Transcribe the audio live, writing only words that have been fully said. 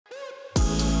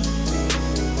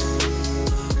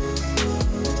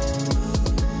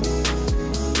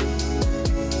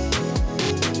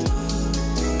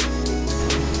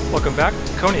Welcome back,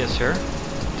 Khonius here.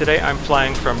 Today I'm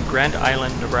flying from Grand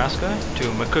Island, Nebraska to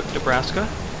McCook, Nebraska.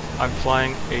 I'm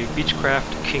flying a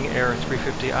Beechcraft King Air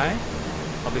 350i.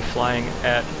 I'll be flying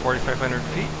at 4,500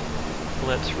 feet.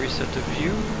 Let's reset the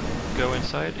view, go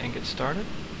inside and get started.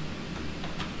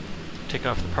 Take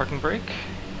off the parking brake.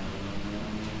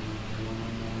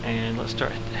 And let's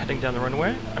start heading down the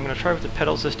runway. I'm going to try with the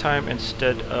pedals this time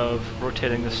instead of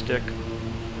rotating the stick.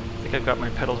 I think I've got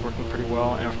my pedals working pretty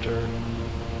well after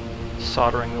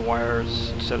soldering the wires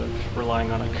instead of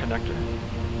relying on a connector.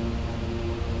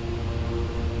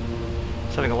 I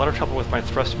was having a lot of trouble with my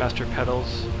Thrustmaster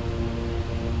pedals.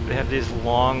 They have these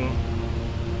long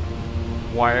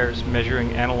wires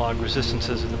measuring analog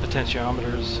resistances of the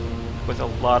potentiometers with a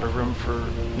lot of room for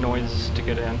noise to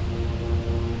get in.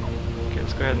 Okay,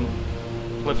 let's go ahead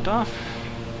and lift off.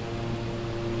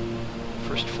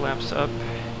 First flaps up.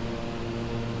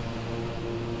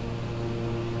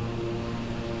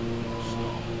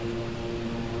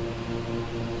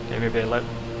 Okay, maybe I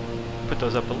put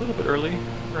those up a little bit early,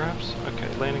 perhaps.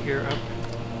 Okay, landing gear up.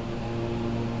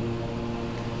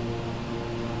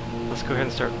 Let's go ahead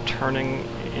and start turning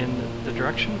in the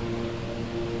direction.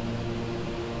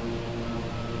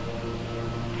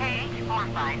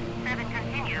 KH457,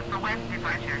 continue for west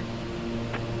departure.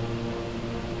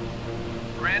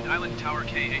 Grand Island Tower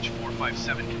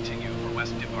KH457, continue for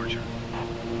west departure.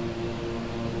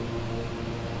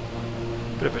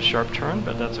 Bit of a sharp turn,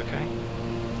 but that's okay.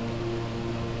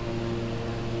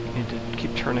 Need to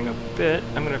keep turning a bit.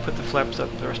 I'm going to put the flaps up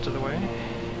the rest of the way.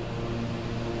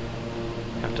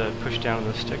 Have to push down on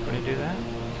the stick when you do that.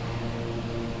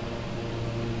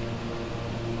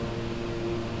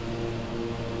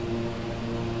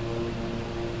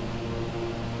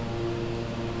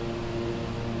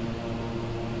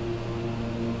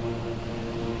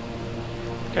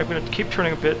 Okay, I'm going to keep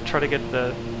turning a bit, try to get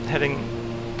the heading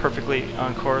perfectly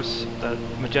on course, the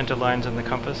magenta lines on the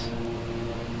compass.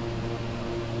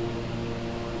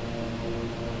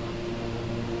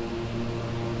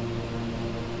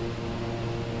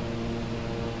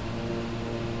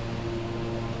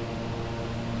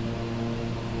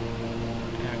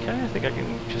 Okay, I think I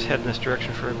can just head in this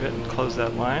direction for a bit and close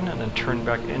that line and then turn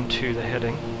back into the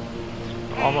heading.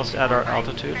 We're almost at our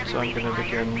altitude, so I'm going to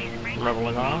begin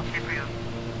leveling off.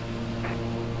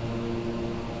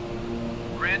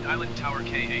 Grand Island Tower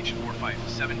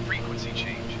KH457, frequency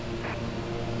change.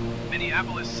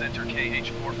 Minneapolis Center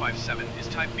KH457 is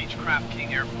type Beechcraft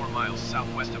King Air 4 miles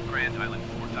southwest of Grand Island,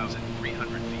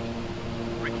 4,300 feet.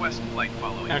 Request flight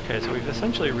following. Okay, so we've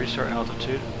essentially reached our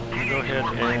altitude. We'll go ahead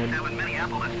and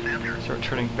start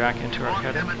turning back into our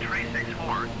heading.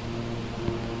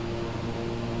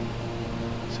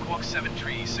 Squawk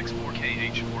 7364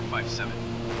 KH457.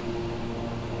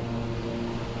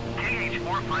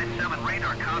 KH457,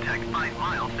 radar contact 5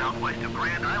 miles southwest of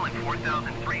Grand Island,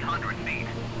 4,300 feet.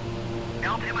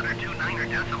 Altimeter 29er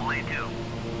decimal 82.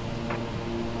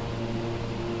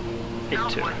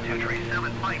 Southwest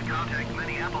 237 flight, contact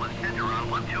Minneapolis Center on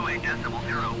 128 decimal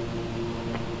 0.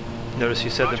 Notice you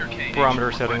said the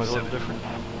barometer setting was a little different.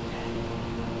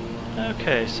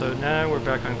 Okay, so now we're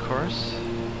back on course.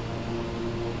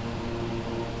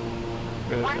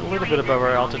 We're a little bit above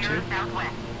our altitude.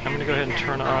 I'm going to go ahead and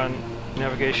turn on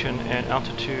navigation and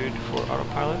altitude for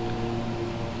autopilot.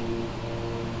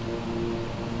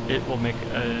 It will make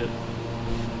a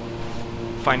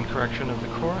fine correction of the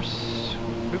course.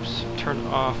 Oops, turn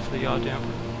off the yaw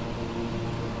damper.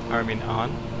 I mean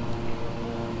on.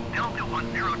 Delta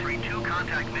 1032,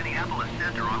 contact Minneapolis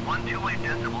Center on 128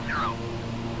 decimal 0.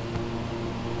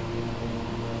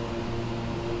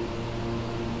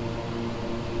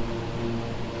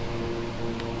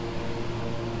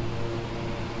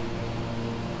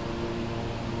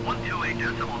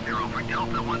 Decimal 0 for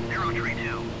Delta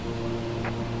 1032.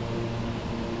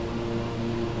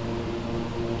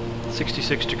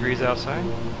 66 degrees outside.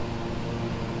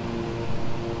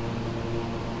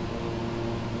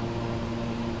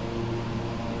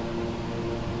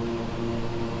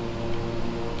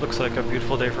 Looks like a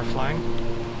beautiful day for flying.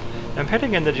 I'm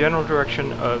heading in the general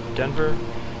direction of Denver.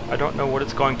 I don't know what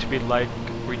it's going to be like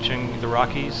reaching the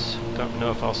Rockies. Don't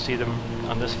know if I'll see them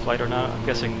on this flight or not. I'm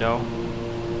guessing no.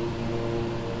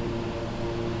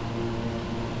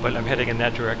 But I'm heading in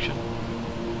that direction.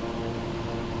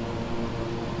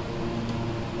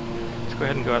 Let's go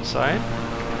ahead and go outside.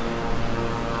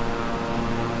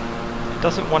 It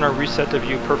doesn't want to reset the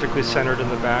view perfectly centered in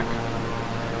the back.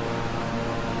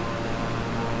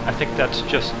 I think that's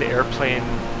just the airplane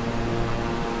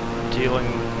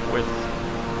dealing with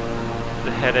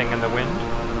the heading and the wind,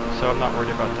 so I'm not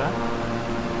worried about that.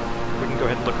 We can go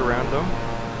ahead and look around though.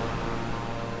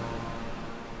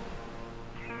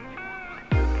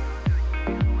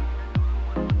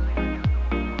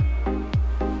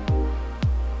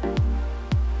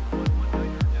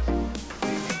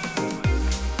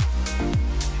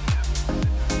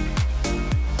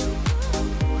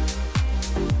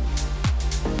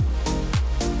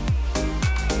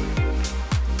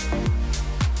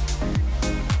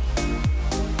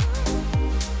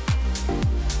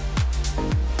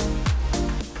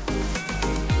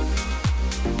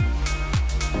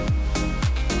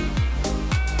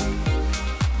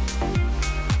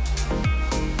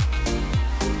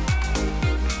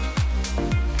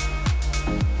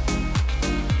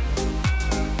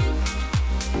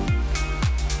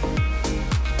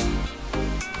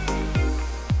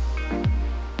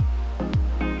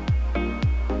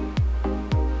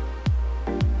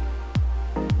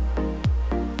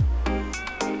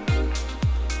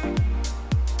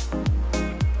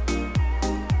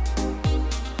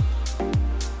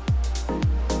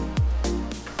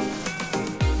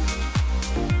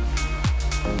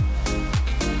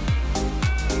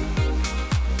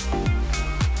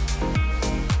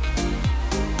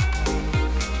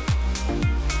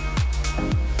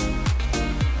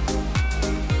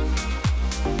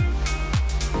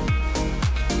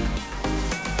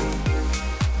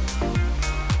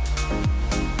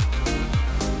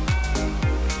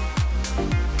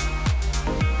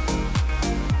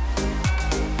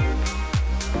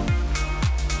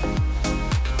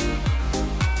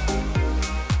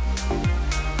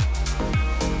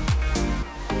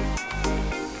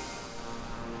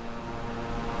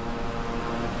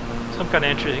 kind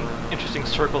of interesting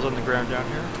circles on the ground down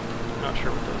here. Not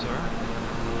sure what those are.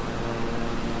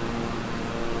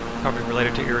 Probably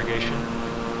related to irrigation.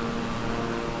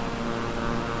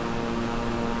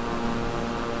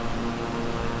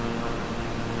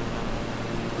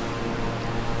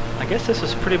 I guess this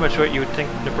is pretty much what you would think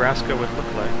Nebraska would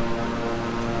look like.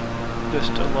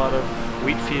 Just a lot of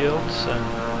wheat fields and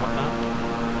whatnot.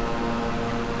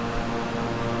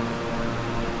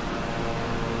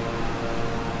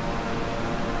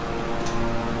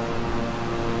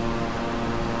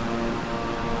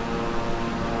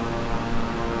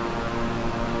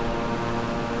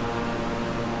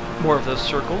 More of those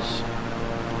circles.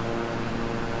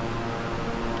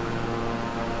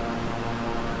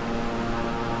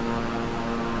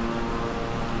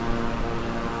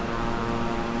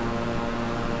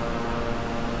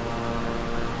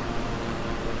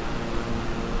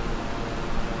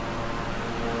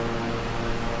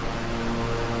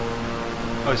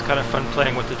 Always kind of fun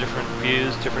playing with the different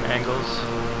views, different angles.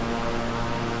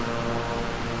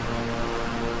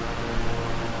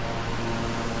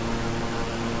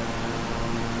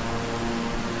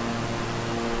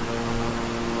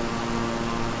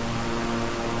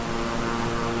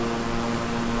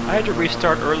 I had to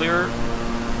restart earlier.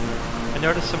 I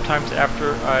noticed sometimes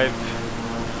after I've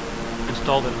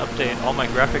installed an update, all my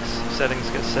graphics settings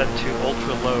get set to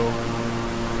ultra low.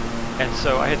 And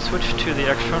so I had switched to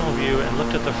the external view and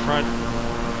looked at the front,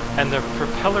 and the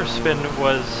propeller spin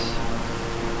was,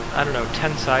 I don't know,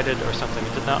 10-sided or something.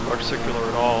 It did not look circular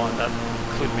at all, and that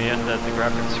clued me in that the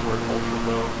graphics were ultra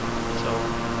low. So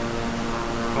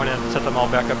I went in and set them all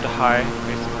back up to high,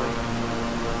 basically.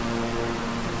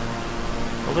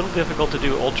 A little difficult to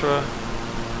do ultra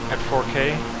at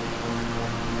 4K.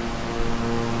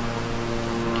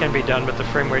 It can be done, but the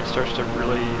frame rate starts to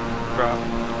really drop.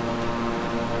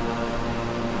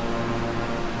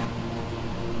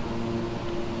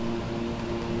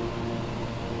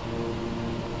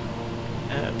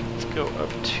 And let's go up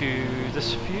to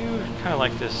this view, kind of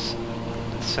like this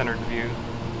centered view.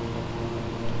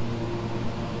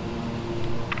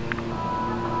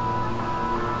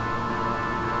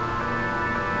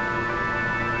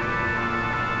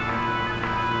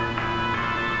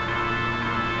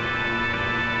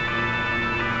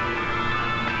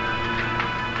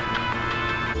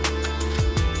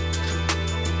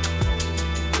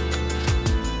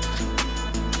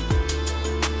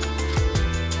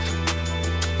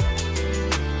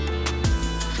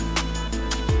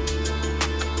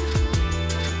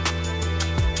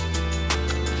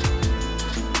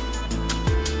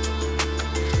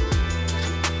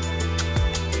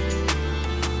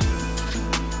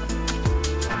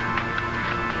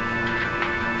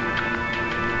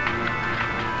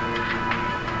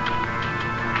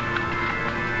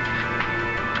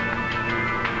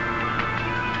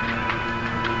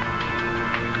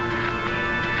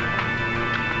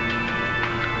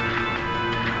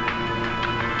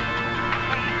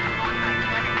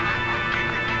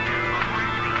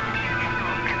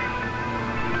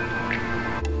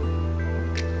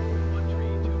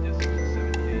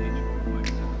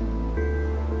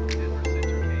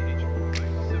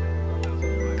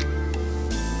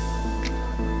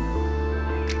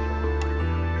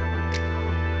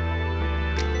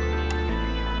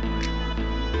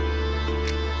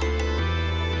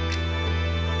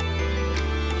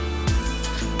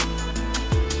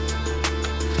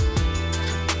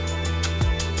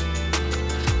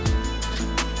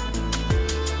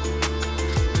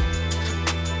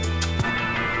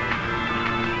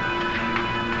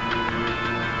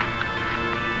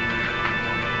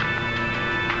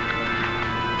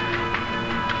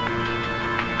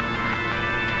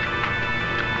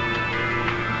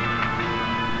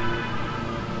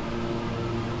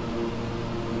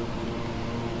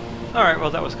 Alright,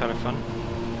 well that was kind of fun.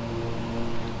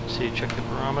 See, check the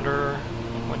barometer,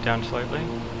 went down slightly.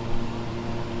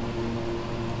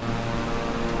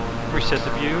 Reset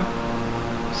the view.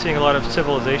 Seeing a lot of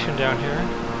civilization down here.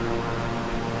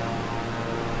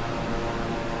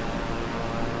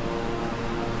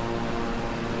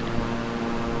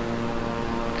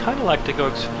 Kind of like to go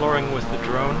exploring with the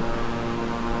drone.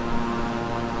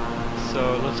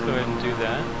 So let's go ahead and do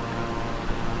that.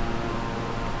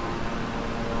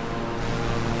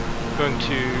 Going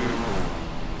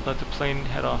to let the plane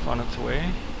head off on its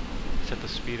way, set the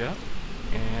speed up,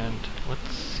 and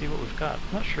let's see what we've got.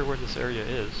 I'm not sure where this area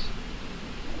is.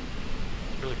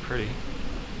 It's really pretty.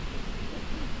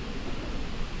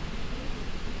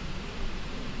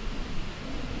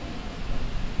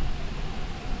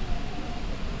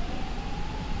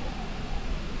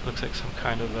 Looks like some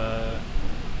kind of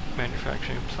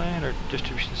manufacturing plant or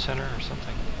distribution center or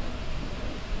something.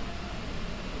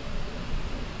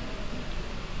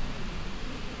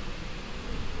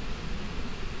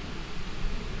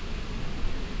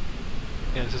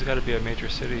 Yeah, this has got to be a major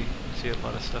city. See a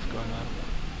lot of stuff going on.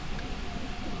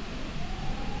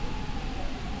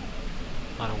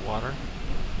 A lot of water.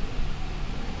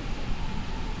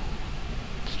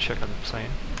 Let's check on the plane.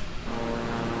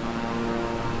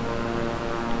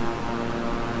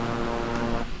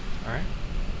 Alright.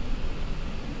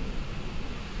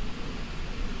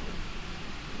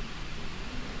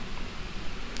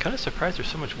 Kind of surprised there's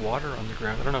so much water on the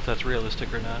ground. I don't know if that's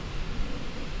realistic or not.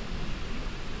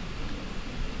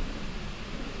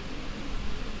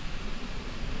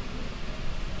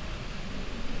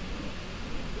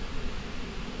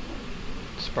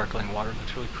 Sparkling water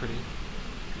looks really pretty.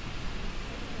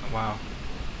 Wow.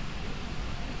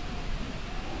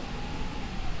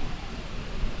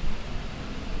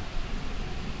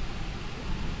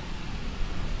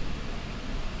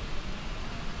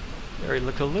 There, it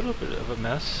looked a little bit of a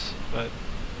mess, but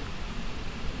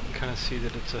you kind of see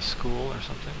that it's a school or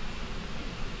something.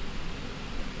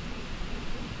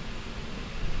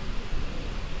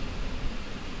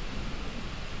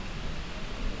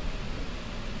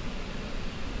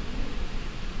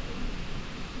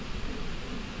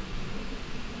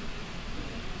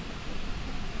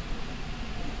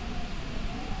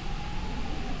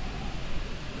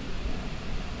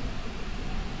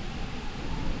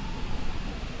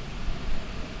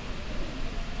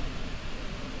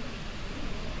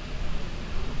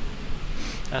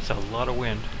 That's a lot of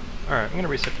wind. Alright, I'm going to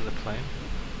reset to the plane.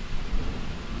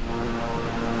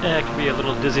 Yeah, it can be a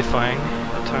little dizzyfying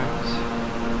at times.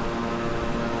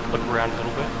 Look around a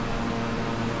little bit.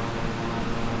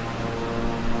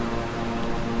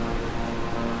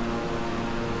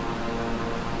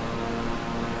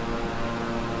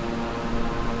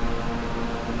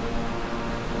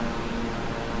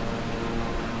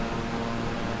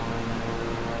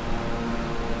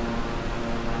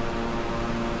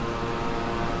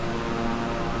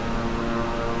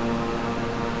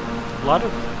 A lot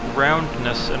of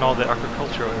roundness in all the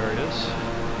agricultural areas.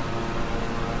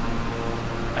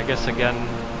 I guess again,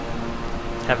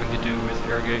 having to do with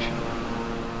irrigation.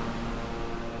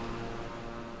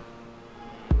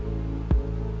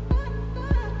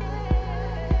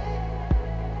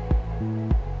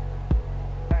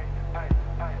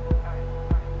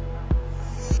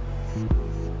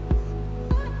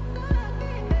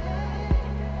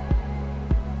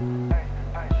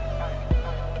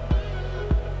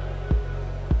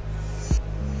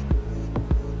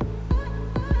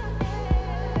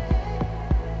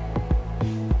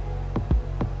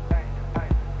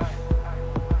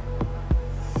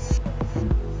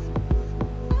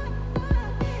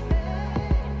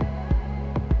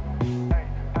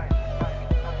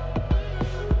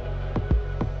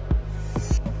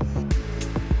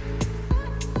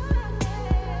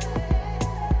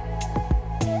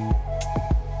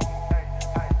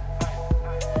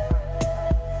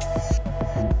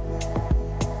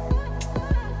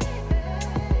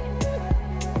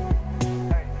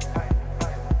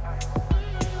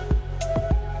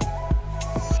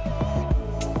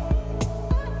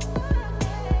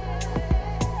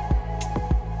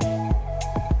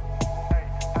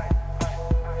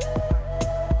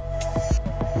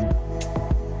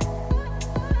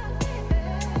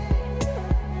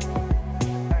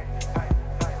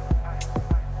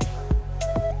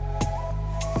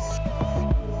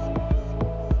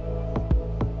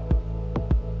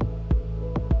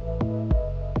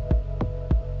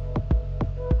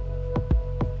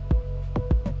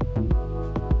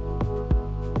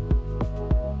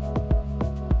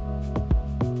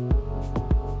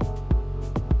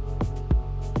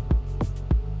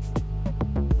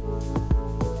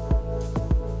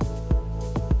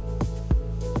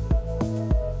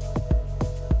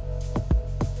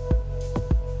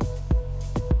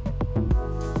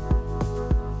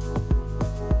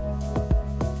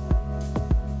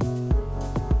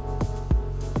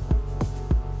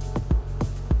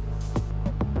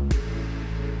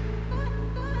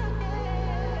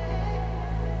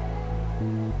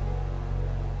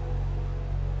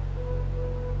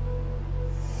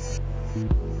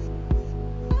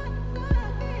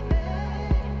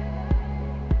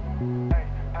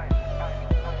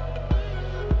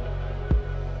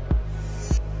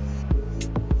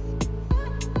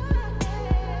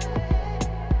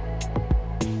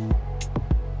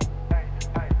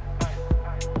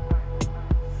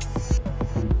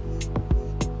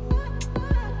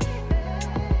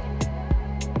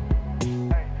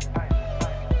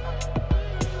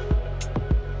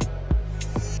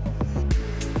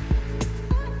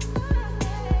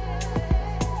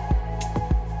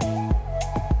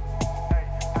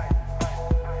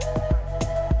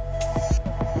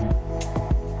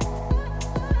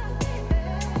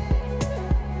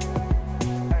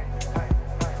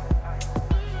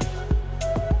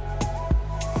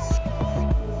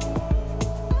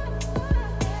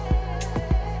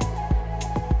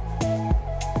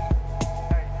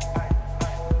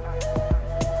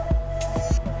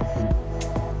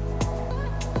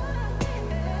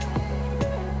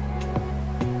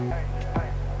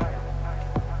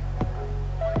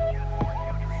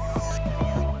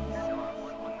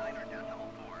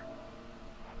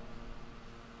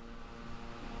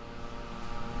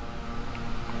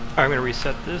 I'm going to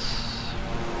reset this.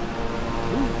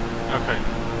 Ooh. Okay.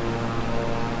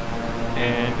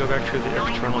 And go back to the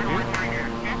external view.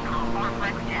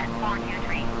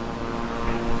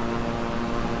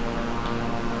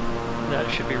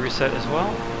 That should be reset as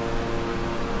well.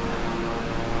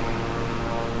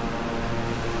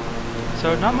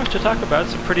 So not much to talk about.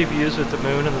 Some pretty views with the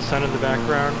moon and the sun in the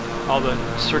background. All the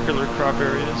circular crop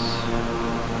areas.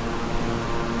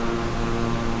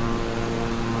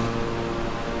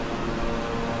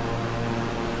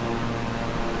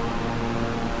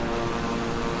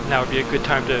 Now would be a good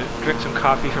time to drink some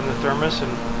coffee from the thermos and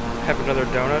have another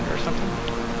donut or something.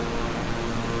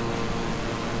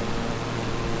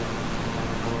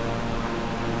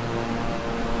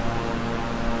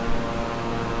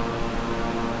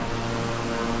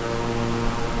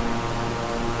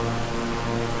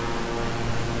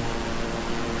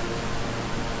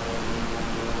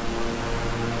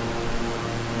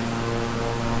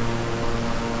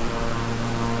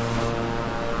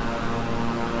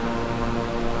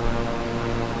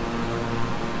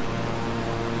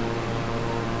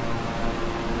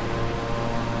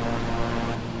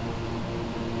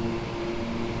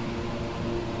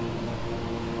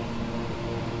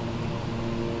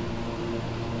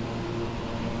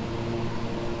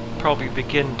 Probably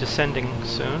begin descending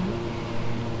soon.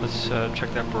 Let's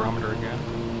check that barometer again.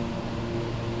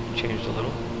 Changed a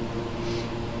little.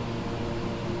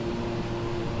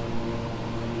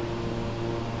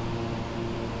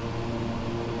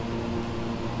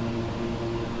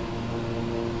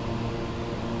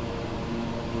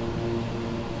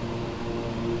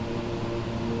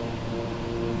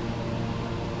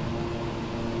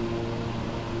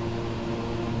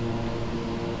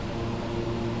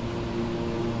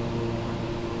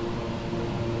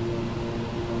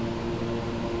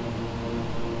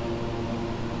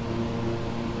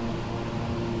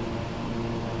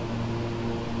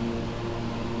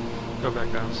 Go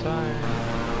back outside.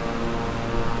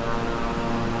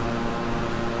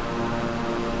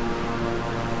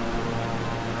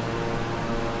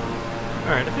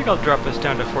 Alright, I think I'll drop this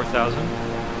down to 4,000.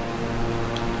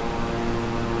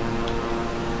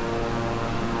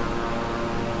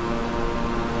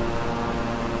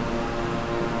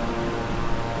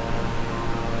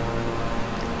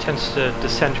 Tends to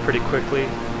descend pretty quickly.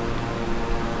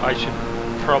 I should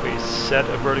probably set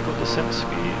a vertical descent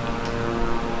speed.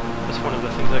 That's one of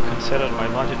the things I can set on my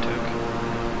Logitech.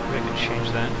 Maybe I can change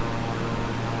that.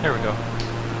 There we go.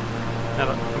 That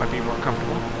might be more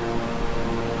comfortable.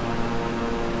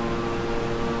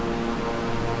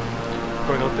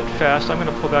 Going a little bit fast. I'm going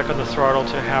to pull back on the throttle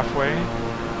to halfway.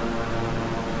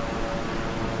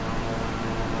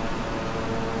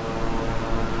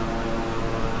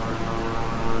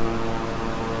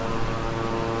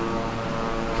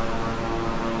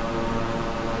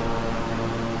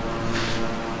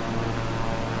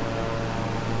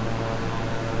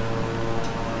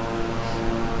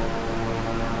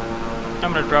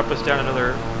 I'm going to drop us down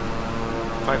another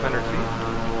 500 feet.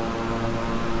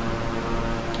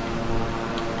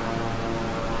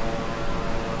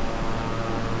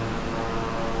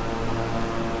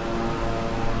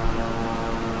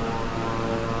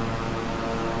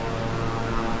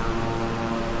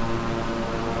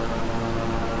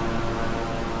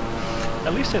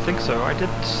 At least I think so. I did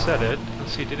set it.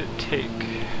 Let's see, did it take?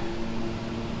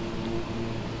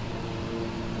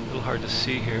 A little hard to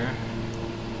see here.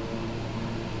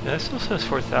 Yeah, it still says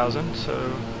 4,000,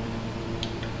 so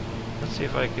let's see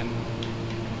if I can,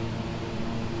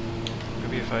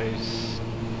 maybe if I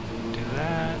do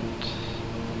that.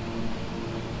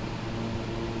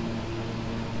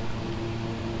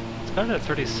 It's got it at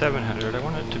 3,700, I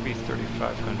want it to be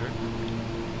 3,500.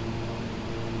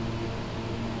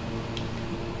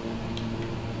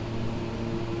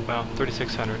 Well,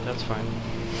 3,600, that's fine.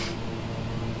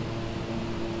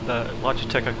 The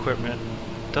Logitech equipment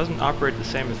doesn't operate the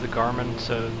same as the Garmin,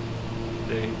 so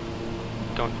they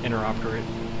don't interoperate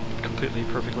completely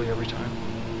perfectly every time.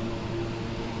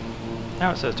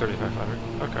 Now it says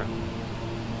 3,500. Okay.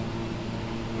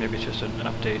 Maybe it's just an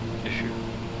update issue.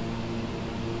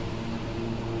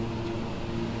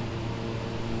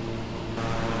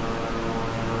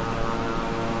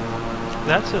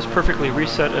 That's as perfectly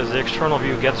reset as the external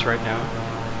view gets right now.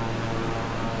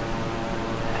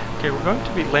 Okay, we're going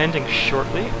to be landing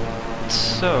shortly.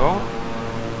 So,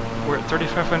 we're at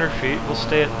 3,500 feet, we'll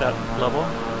stay at that level,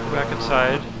 go back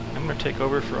inside, I'm going to take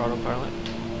over for autopilot.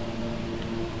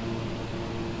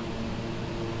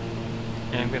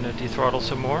 And I'm going to dethrottle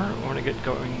some more, I want to get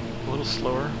going a little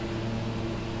slower.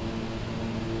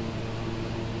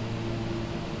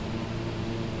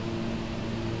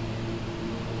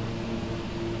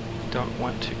 don't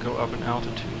want to go up in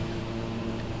altitude.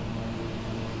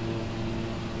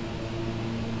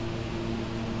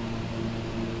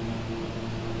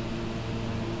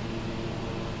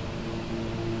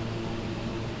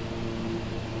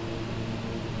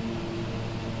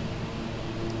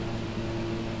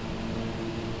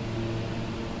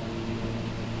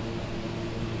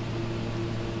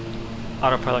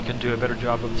 Autopilot can do a better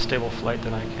job of stable flight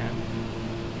than I can.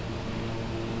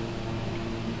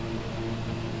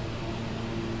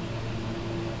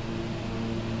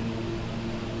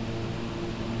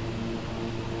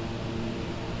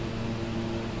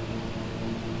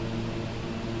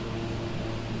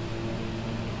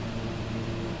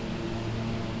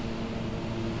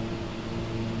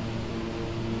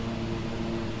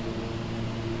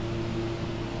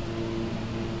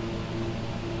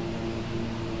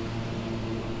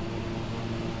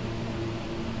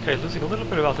 Okay, losing a little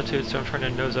bit of altitude, so I'm trying to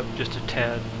nose up just a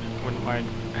tad. Wouldn't mind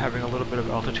having a little bit of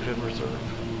altitude in reserve.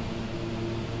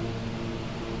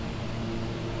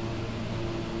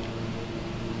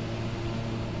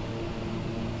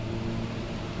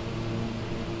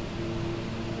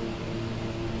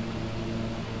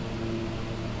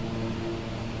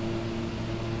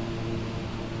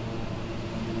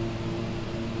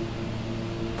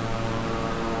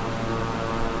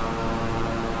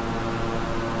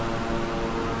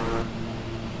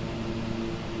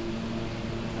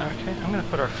 Okay, I'm going to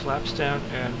put our flaps down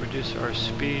and reduce our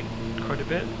speed quite a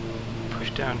bit.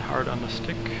 Push down hard on the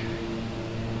stick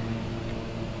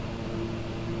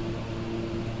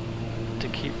to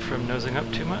keep from nosing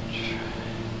up too much.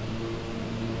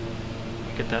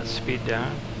 Get that speed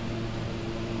down.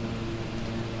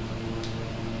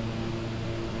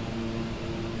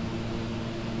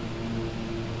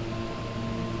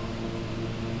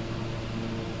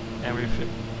 And we've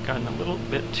gotten a little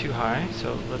bit too high,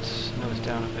 so let's nose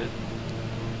down a bit.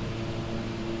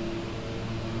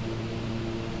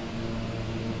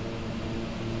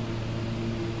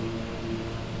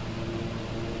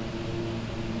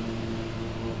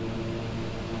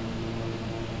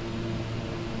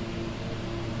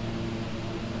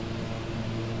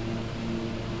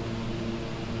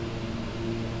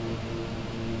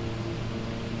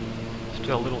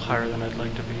 Still a little higher than I'd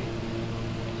like to be.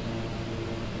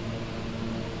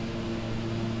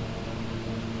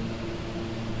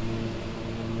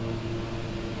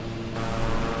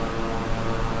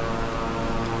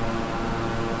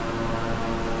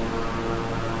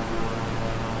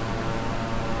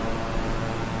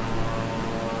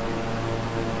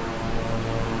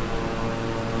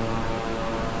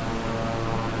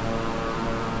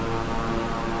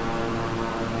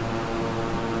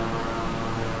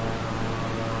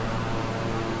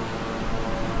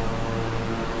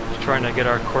 Trying to get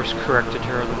our course corrected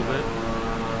here a little bit.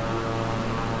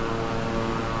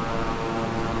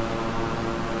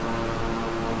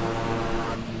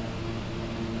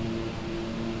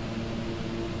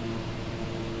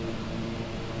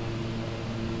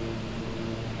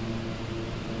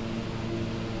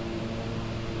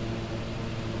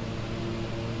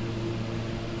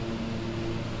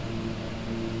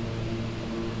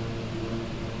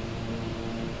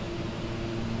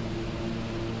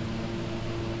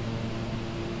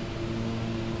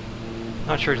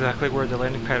 Not sure exactly where the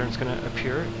landing pattern is going to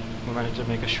appear. We might have to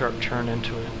make a sharp turn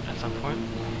into it at some point.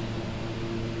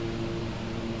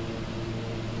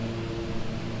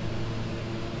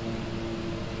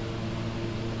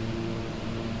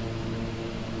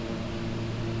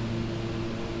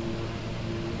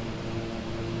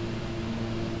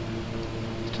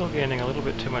 Still gaining a little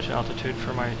bit too much altitude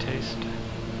for my taste.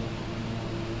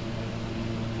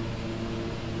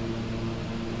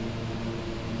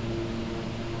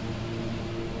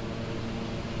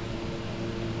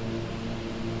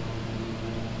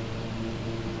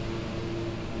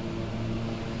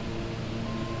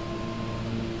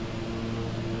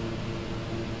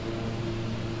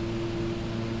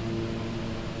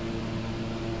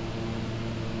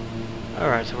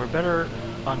 Alright, so we're better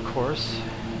on course.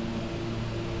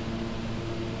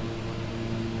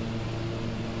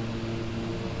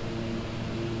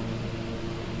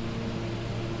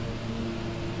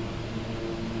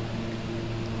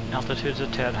 Altitude's a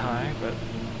tad high, but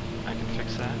I can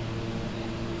fix that.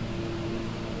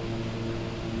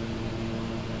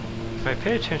 If I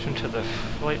pay attention to the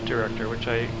flight director, which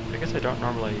I guess I don't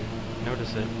normally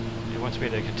notice it, it wants me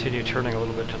to continue turning a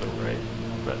little bit to the right,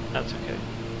 but that's okay.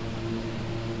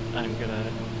 I'm gonna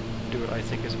do what I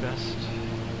think is best.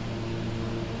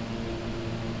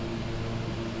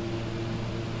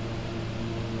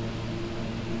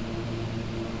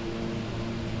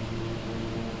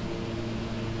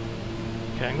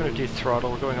 Okay, I'm going to dethrottle.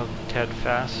 We're going a tad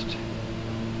fast.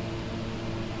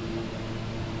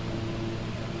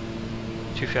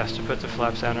 Too fast to put the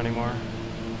flaps down anymore.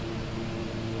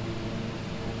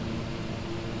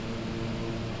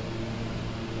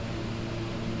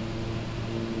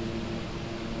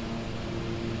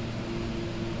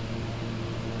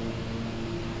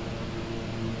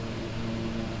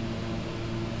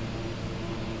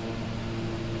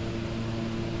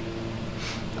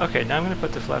 Okay, now I'm going to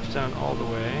put the flaps down all the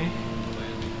way.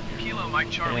 Kilo Mike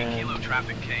Charlie, And Kilo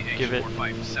traffic give it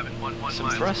KH45711 some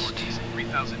miles thrust. northeast,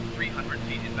 3,300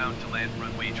 feet inbound to land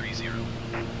runway 30.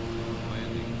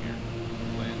 Landing here.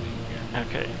 Landing here.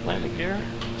 Okay, landing gear.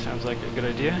 Sounds like a good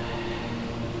idea.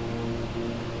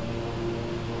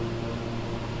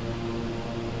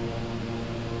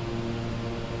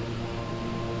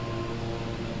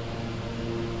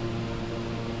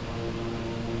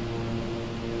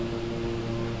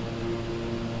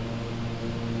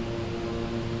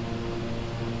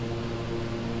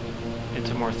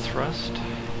 Into more thrust.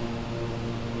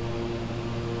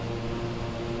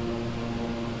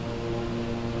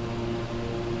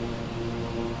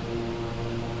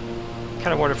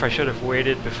 Kind of wonder if I should have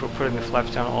waited before putting the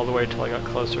flaps down all the way until I got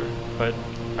closer, but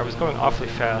I was going awfully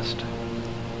fast.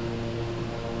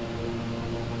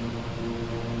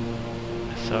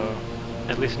 So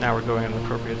at least now we're going at an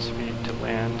appropriate speed to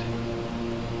land.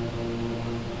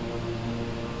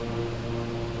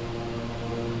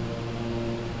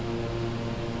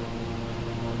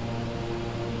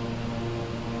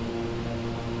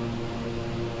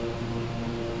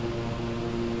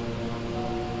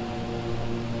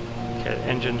 Okay,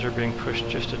 engines are being pushed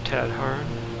just a tad hard.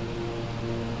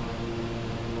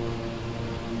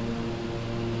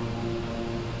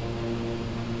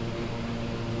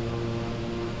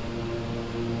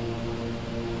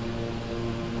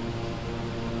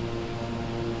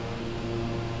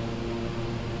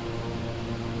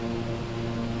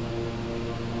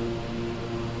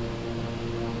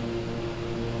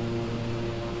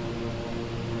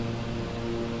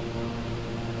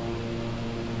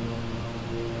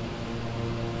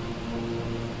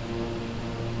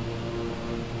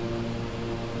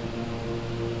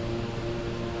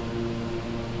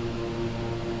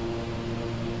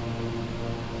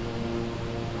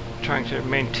 Trying to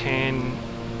maintain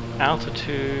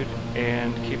altitude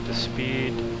and keep the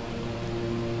speed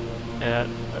at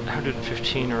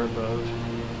 115 or above.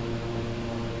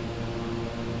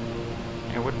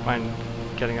 I wouldn't mind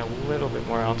getting a little bit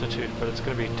more altitude, but it's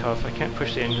going to be tough. I can't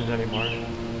push the engines anymore.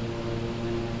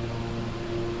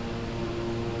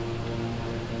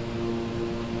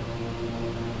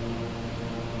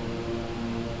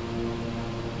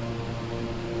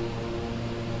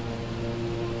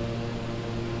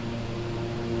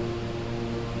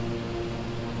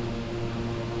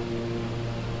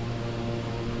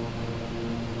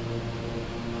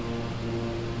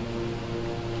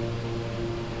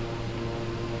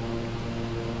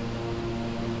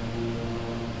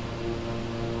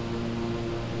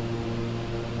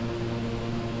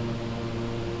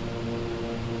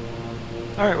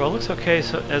 Alright, well it looks okay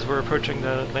so as we're approaching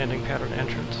the landing pattern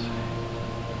entrance.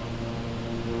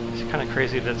 It's kind of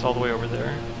crazy that it's all the way over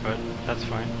there, but that's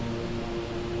fine.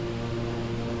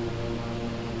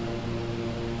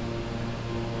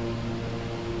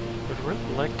 Would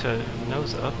really like to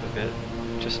nose up a bit,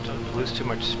 just to lose too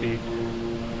much speed.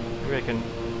 Maybe I can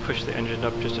push the engine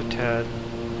up just a tad.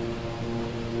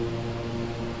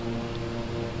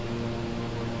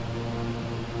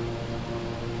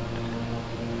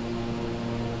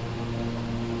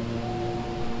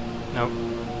 Nope,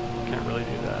 can't really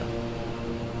do that.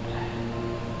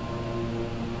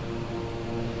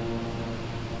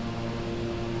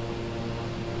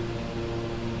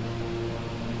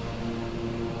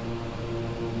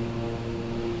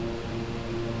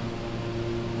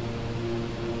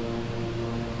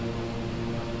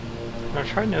 I'll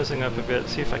try nosing up a bit,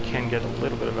 see if I can get a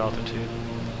little bit of altitude.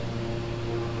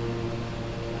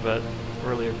 But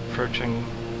really approaching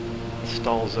the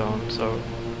stall zone, so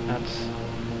that's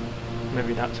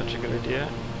maybe not such a good idea.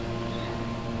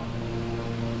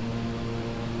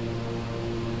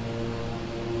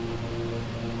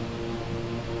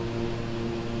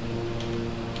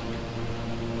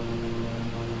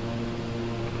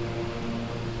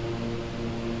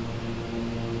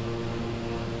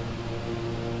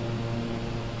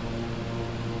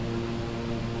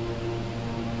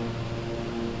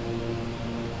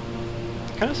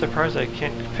 Kind of surprised I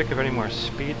can't pick up any more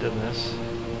speed than this.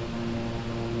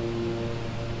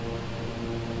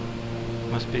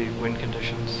 Must be wind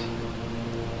conditions.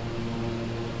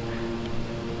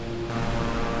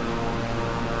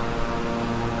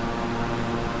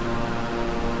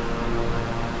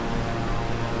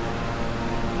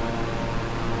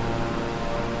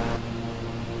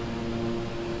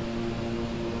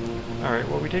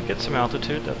 we did get some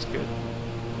altitude, that's good.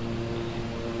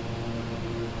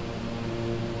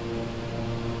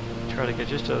 Try to get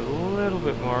just a little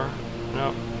bit more.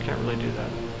 No, can't really do that.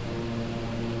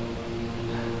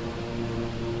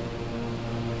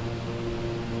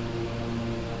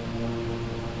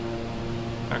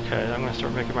 Okay, I'm going to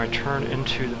start making my turn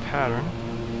into the pattern.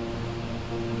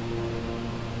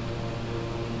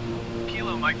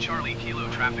 Kilo Mike Charlie, Kilo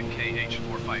traffic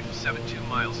KH4572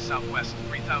 miles southwest,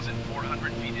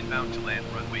 3,400 feet inbound to land,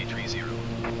 runway 30.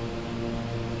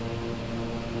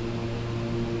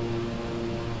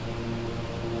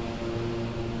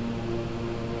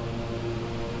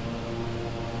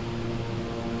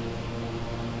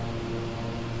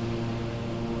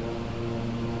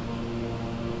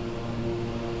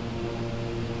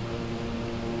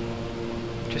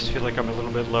 Just feel like I'm a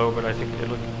little bit low, but I think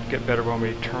it'll get better when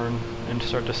we turn and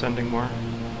start descending more.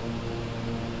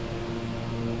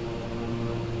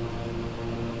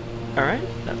 Alright,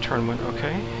 that turn went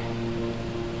okay.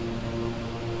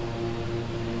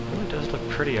 It really does look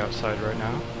pretty outside right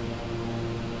now.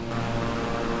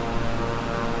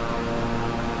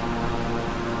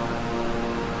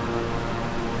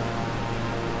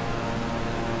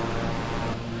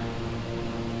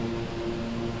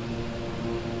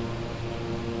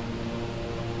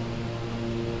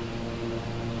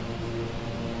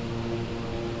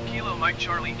 Mike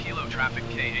Charlie, Kilo traffic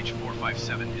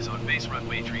KH457 is on base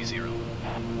runway 30.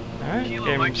 Alright,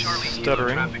 Kilo Mike game's Charlie, Kilo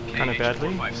stuttering traffic kind of badly,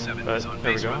 KH457 but is on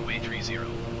there we base go. runway 30.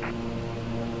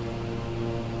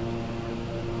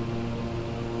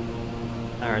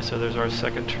 Alright, so there's our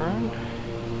second turn.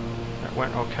 That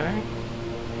went okay.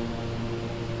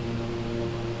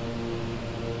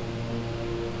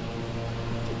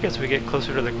 I guess we get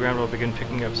closer to the ground, we'll begin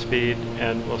picking up speed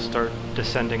and we'll start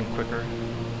descending quicker.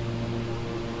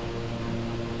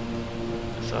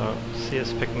 So, see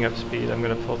us picking up speed. I'm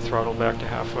going to pull throttle back to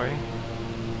halfway.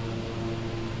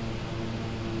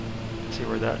 See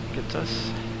where that gets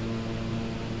us.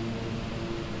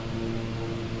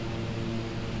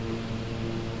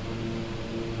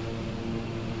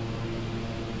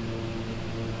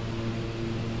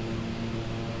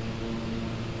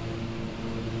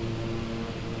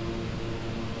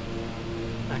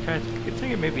 Okay, I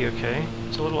think it may be okay.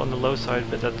 It's a little on the low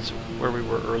side, but that's where we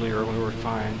were earlier when we were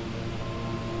fine.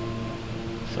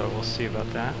 So we'll see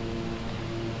about that.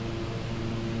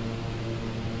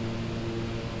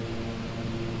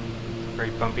 Very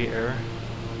bumpy air.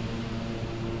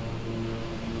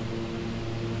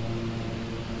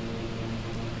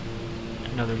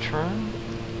 Another turn.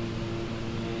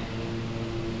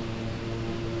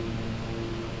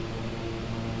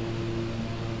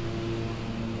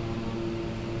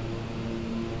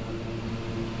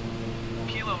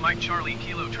 Mike Charlie,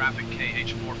 Kilo traffic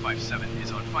KH457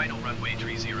 is on final runway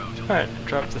 30 to Alright,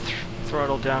 drop the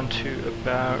throttle down to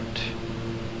about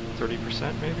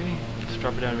 30% maybe. Let's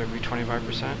drop it down to maybe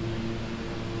 25%.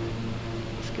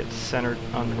 Let's get centered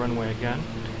on the runway again.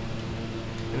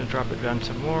 I'm going to drop it down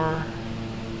some more.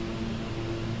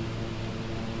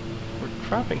 We're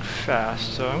dropping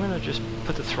fast, so I'm going to just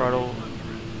put the throttle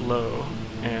low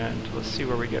and let's see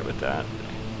where we get with that.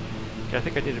 Okay, I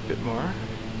think I need a bit more.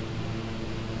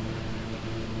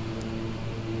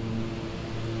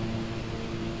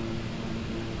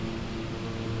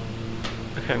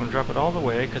 Okay, I'm going to drop it all the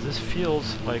way because this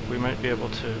feels like we might be able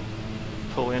to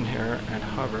pull in here and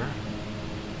hover.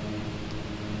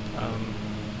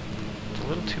 It's a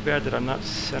little too bad that I'm not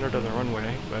centered on the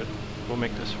runway, but we'll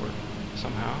make this work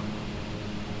somehow.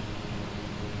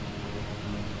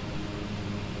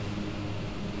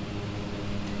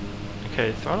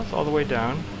 Okay, throttle's all the way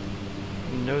down,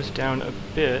 nose down a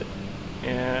bit,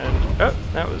 and oh,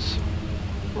 that was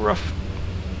rough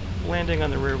landing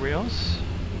on the rear wheels.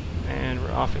 And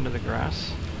we're off into the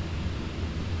grass.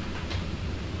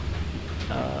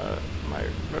 My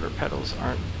rudder pedals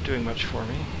aren't doing much for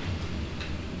me.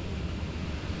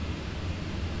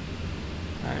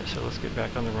 Alright, so let's get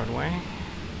back on the runway.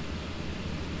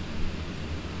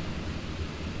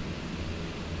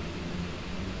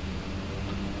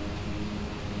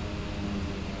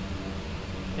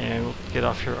 And we'll get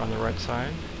off here on the right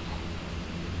side.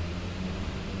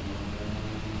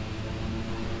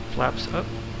 Flaps up.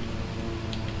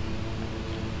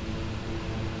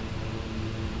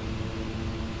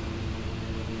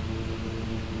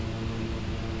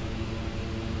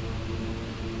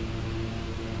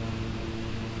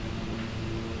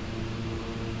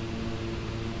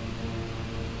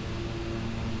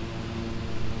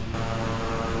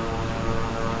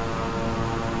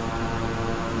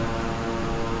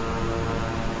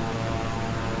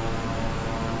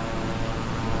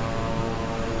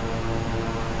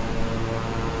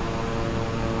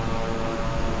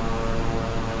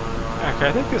 Okay,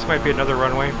 I think this might be another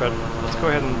runway, but let's go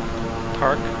ahead and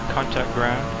park, contact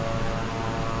ground.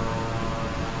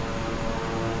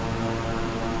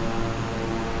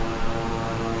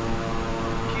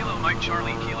 Kilo Mike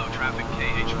Charlie Kilo traffic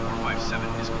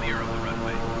KH457 is clear of the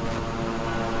runway.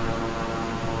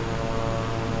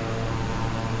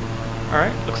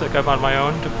 Alright, looks like I'm on my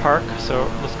own to park, so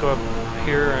let's go up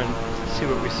here and see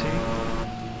what we see.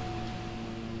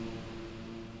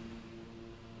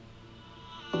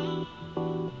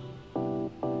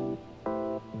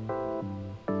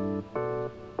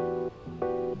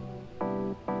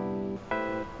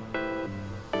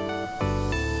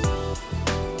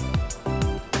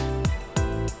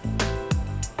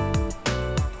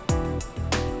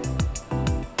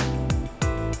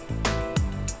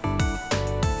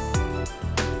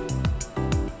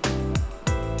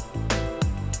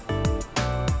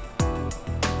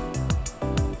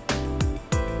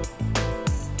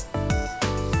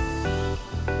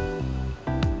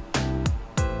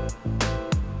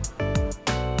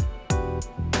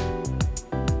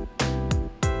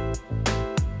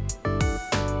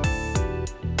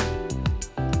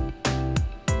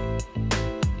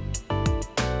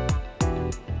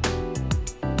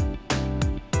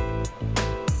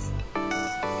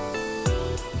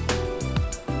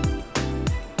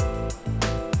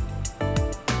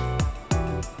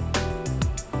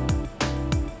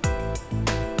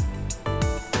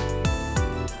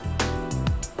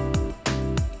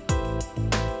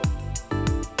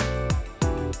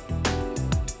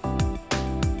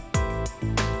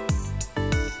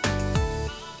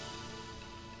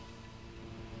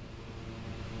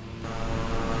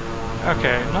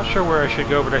 Okay, I'm not sure where I should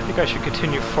go, but I think I should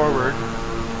continue forward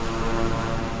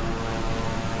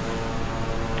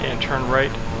and turn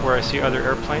right where I see other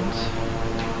airplanes.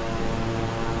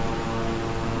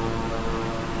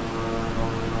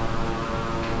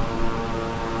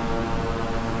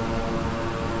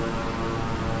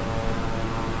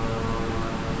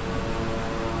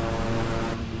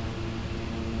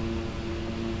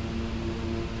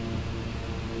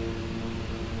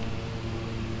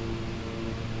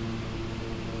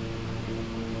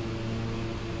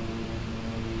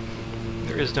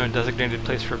 There is no designated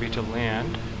place for me to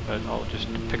land, but I'll just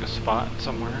pick a spot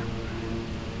somewhere.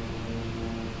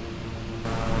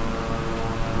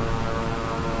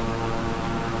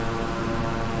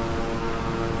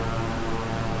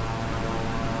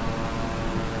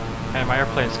 And my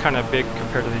airplane's kind of big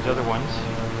compared to these other ones.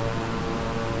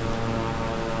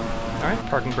 Alright,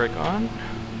 parking brake on.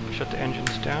 Shut the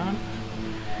engines down.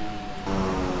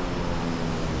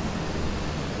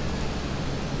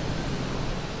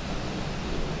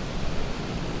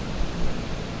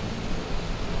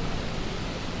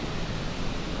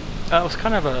 It was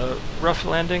kind of a rough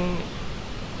landing.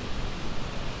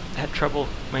 Had trouble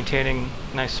maintaining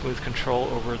nice smooth control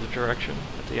over the direction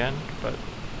at the end, but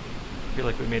I feel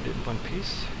like we made it in one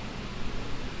piece.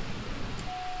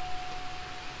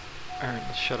 Alright,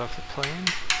 let's shut off the plane.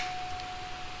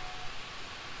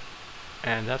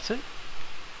 And that's it.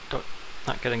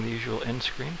 Not getting the usual end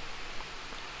screen.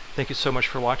 Thank you so much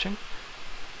for watching.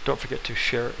 Don't forget to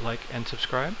share, like, and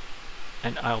subscribe.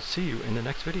 And I'll see you in the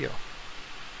next video.